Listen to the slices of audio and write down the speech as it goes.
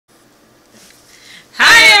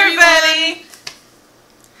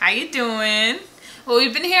you doing? Well,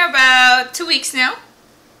 we've been here about 2 weeks now.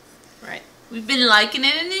 Right. We've been liking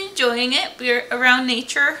it and enjoying it. We're around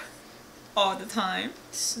nature all the time.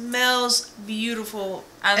 Smells beautiful.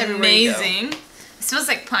 Amazing. It smells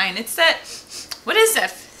like pine. It's that, what is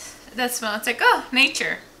that smell? It's like, oh,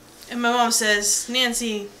 nature. And my mom says,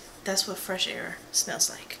 Nancy, that's what fresh air smells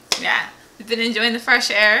like. Yeah, we've been enjoying the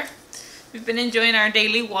fresh air. We've been enjoying our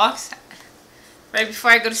daily walks right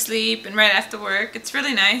before I go to sleep and right after work. It's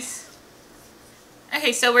really nice.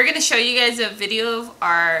 Okay, so we're going to show you guys a video of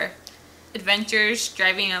our adventures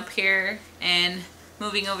driving up here and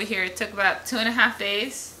moving over here. It took about 2.5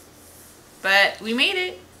 days, but we made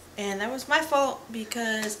it. And that was my fault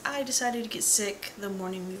because I decided to get sick the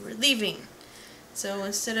morning we were leaving. So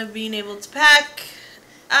instead of being able to pack,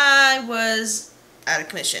 I was out of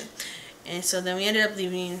commission. And so then we ended up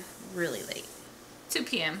leaving really late. 2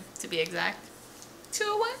 p.m. to be exact.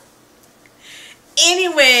 2:01.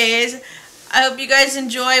 Anyways, I hope you guys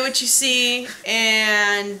enjoy what you see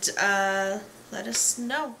and let us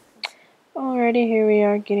know. Alrighty, here we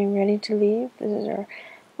are getting ready to leave. This is our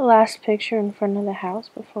last picture in front of the house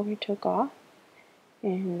before we took off.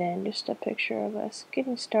 And then just a picture of us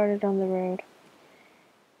getting started on the road.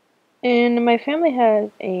 And my family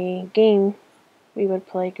had a game we would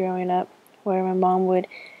play growing up where my mom would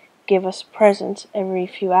give us presents every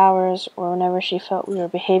few hours or whenever she felt we were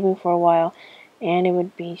behaving for a while, and it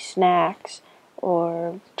would be snacks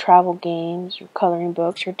or travel games or coloring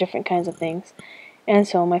books or different kinds of things. And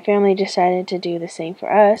so my family decided to do the same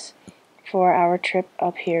for us for our trip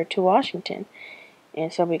up here to Washington.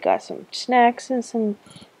 And so we got some snacks and some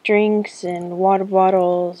drinks and water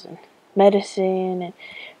bottles and medicine, and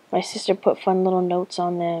my sister put fun little notes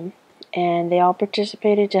on them, and they all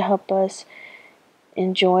participated to help us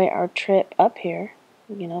enjoy our trip up here,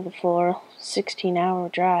 you know, the full 16-hour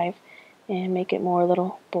drive, and make it a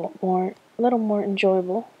little more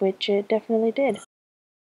enjoyable, which it definitely did.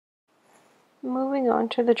 Moving on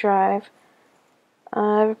to the drive,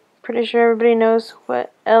 I'm pretty sure everybody knows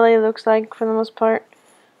what LA looks like for the most part.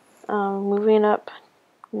 Moving up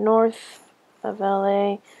north of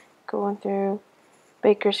LA, going through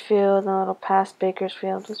Bakersfield and a little past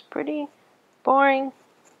Bakersfield was pretty boring.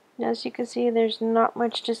 As you can see, there's not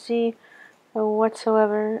much to see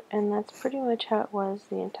whatsoever, and that's pretty much how it was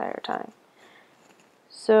the entire time.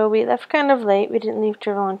 So we left kind of late. We didn't leave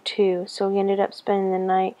till around 2, so we ended up spending the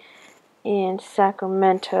night in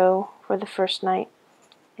Sacramento for the first night,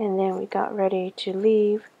 and then we got ready to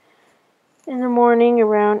leave in the morning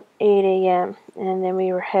around 8 a.m. and then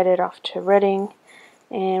we were headed off to Redding.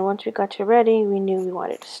 And once we got to Redding, we knew we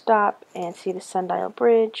wanted to stop and see the Sundial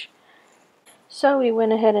Bridge. So we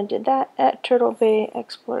went ahead and did that at Turtle Bay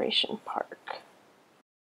Exploration Park.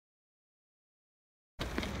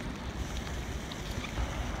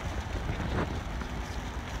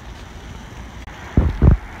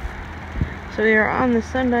 So we are on the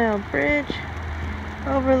Sundial Bridge,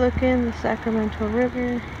 overlooking the Sacramento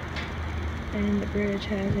River, and the bridge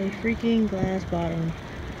has a freaking glass bottom.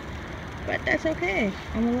 But that's okay,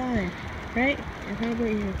 I'm alive, right? And how about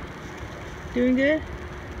you? Doing good?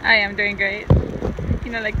 I am doing great.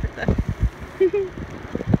 You know, like the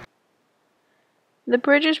The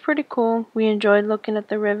bridge is pretty cool. We enjoyed looking at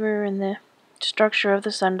the river and the structure of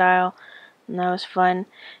the sundial, and that was fun.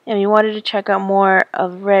 And we wanted to check out more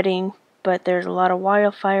of Redding, but there's a lot of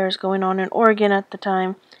wildfires going on in Oregon at the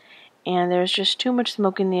time, and there's just too much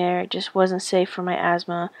smoke in the air. It just wasn't safe for my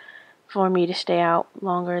asthma for me to stay out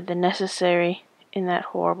longer than necessary in that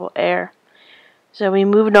horrible air. So we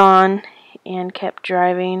moved on and kept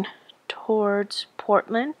driving towards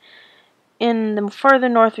Portland. And the further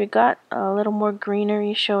north we got, a little more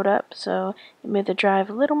greenery showed up, so it made the drive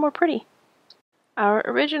a little more pretty. Our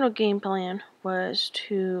original game plan was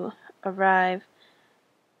to arrive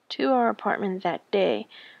to our apartment that day,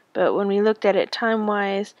 but when we looked at it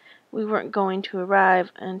time-wise, we weren't going to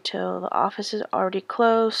arrive until the offices already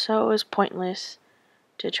closed, so it was pointless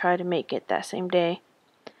to try to make it that same day.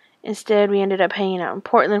 Instead, we ended up hanging out in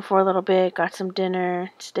Portland for a little bit, got some dinner,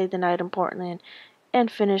 stayed the night in Portland, and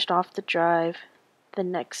finished off the drive the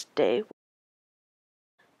next day.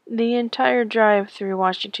 The entire drive through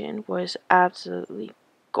Washington was absolutely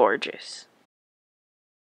gorgeous.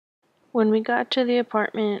 When we got to the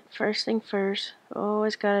apartment, first thing first,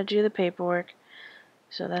 always gotta do the paperwork.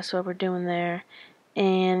 So that's what we're doing there.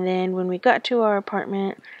 And then when we got to our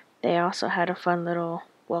apartment, they also had a fun little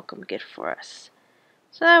welcome gift for us.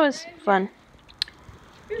 So that was fun.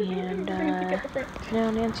 And now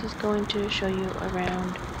Nancy's going to show you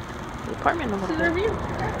around the apartment a little bit.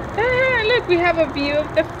 Look, we have a view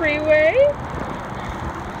of the freeway.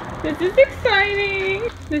 This is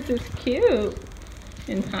exciting. This is cute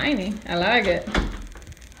and tiny. I like it.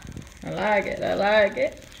 I like it. I like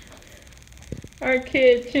it. Our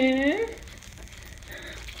kitchen.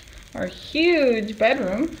 Our huge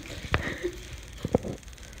bedroom.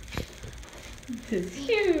 This is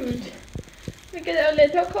huge. Look at our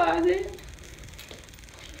little closet.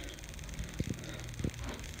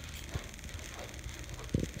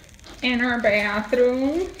 And our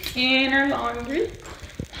bathroom. And our laundry.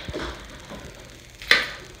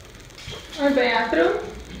 Our bathroom.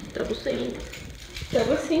 Double sink.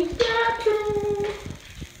 Double sink bathroom.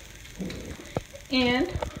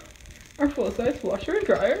 And our full-size washer and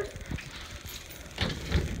dryer.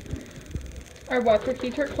 Our water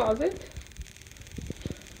heater closet.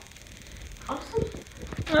 Awesome.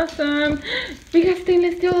 Awesome. We got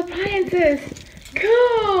stainless steel appliances.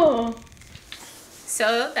 Cool.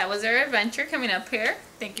 So that was our adventure coming up here.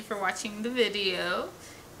 Thank you for watching the video.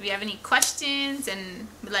 If you have any questions and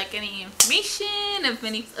would like any information of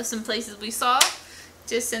some places we saw,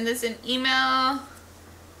 just send us an email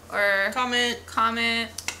or comment.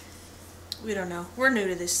 We don't know. We're new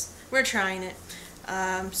to this. We're trying it.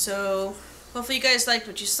 So hopefully you guys liked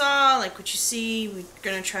what you saw, like what you see. We're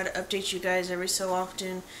going to try to update you guys every so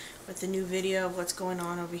often with a new video of what's going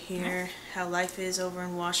on over here, how life is over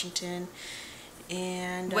in Washington,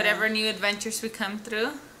 and whatever new adventures we come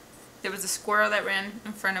through. There was a squirrel that ran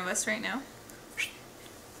in front of us right now.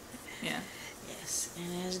 Yeah. Yes,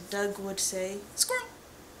 and as Doug would say, squirrel.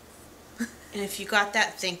 And if you got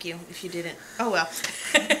that, thank you. If you didn't, oh well.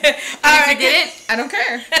 If you didn't, I don't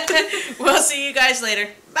care. We'll see you guys later.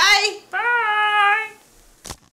 Bye. Bye.